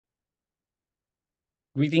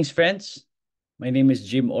Greetings, friends. My name is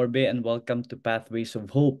Jim Orbe, and welcome to Pathways of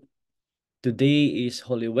Hope. Today is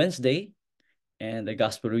Holy Wednesday, and the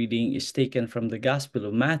Gospel reading is taken from the Gospel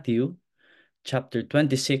of Matthew, chapter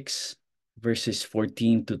 26, verses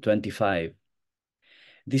 14 to 25.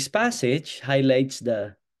 This passage highlights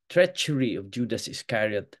the treachery of Judas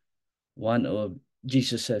Iscariot, one of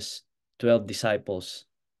Jesus's 12 disciples.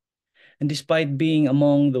 And despite being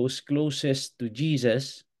among those closest to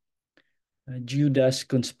Jesus, Judas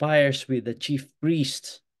conspires with the chief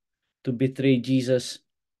priests to betray Jesus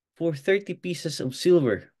for 30 pieces of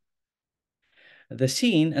silver. The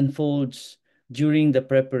scene unfolds during the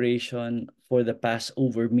preparation for the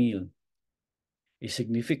Passover meal, a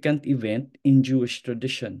significant event in Jewish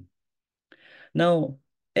tradition. Now,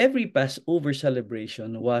 every Passover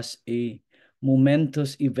celebration was a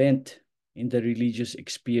momentous event in the religious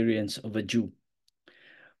experience of a Jew.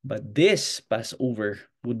 But this Passover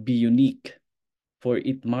would be unique, for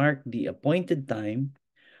it marked the appointed time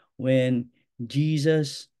when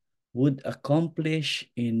Jesus would accomplish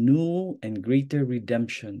a new and greater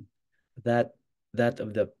redemption, that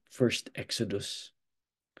of the first Exodus.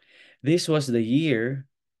 This was the year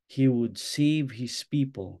he would save his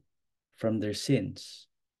people from their sins.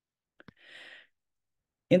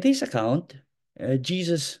 In this account,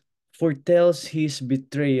 Jesus foretells his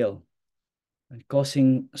betrayal,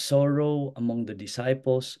 causing sorrow among the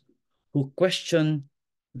disciples who question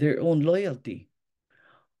their own loyalty.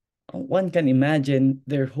 One can imagine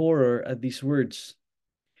their horror at these words.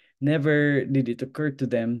 Never did it occur to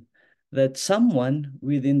them that someone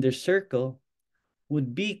within their circle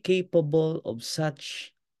would be capable of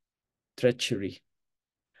such treachery.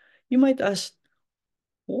 You might ask,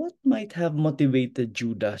 what might have motivated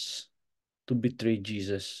Judas to betray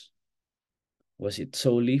Jesus? Was it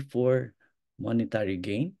solely for monetary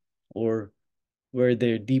gain, or were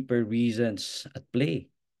there deeper reasons at play?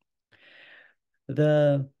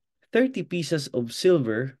 The 30 pieces of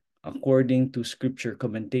silver, according to scripture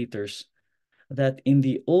commentators, that in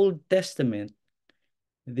the Old Testament,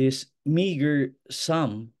 this meager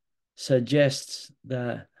sum suggests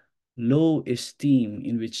the low esteem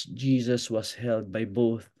in which Jesus was held by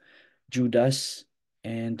both Judas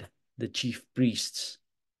and the chief priests.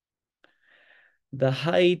 The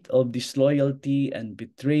height of disloyalty and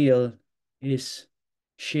betrayal is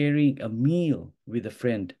sharing a meal with a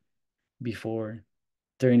friend before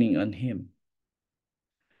turning on him.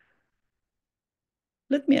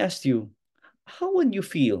 Let me ask you, how would you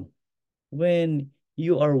feel when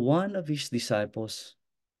you are one of his disciples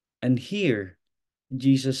and hear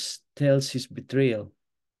Jesus tells his betrayal?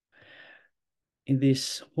 In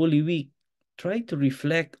this Holy Week, try to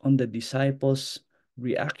reflect on the disciples'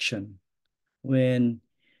 reaction when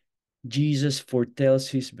Jesus foretells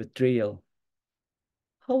his betrayal.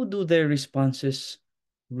 How do their responses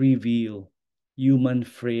reveal human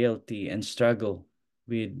frailty and struggle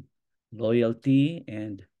with loyalty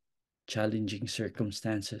and challenging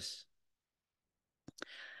circumstances?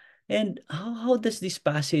 And how does this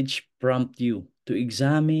passage prompt you to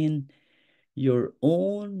examine your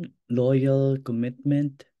own loyal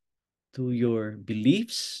commitment to your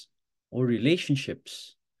beliefs or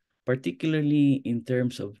relationships, particularly in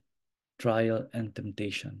terms of trial and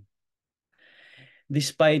temptation?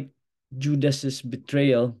 Despite Judas's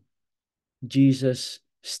betrayal, Jesus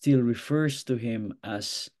still refers to him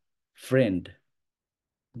as friend.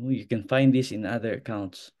 You can find this in other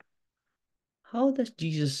accounts. How does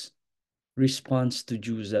Jesus response to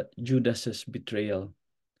Judas's betrayal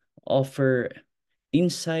offer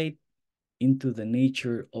insight into the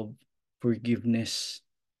nature of forgiveness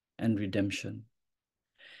and redemption?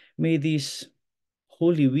 May this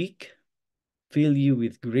Holy Week fill you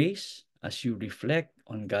with grace as you reflect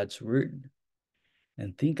on God's word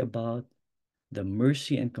and think about the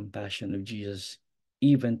mercy and compassion of Jesus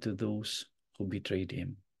even to those who betrayed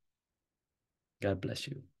him. God bless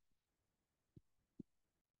you.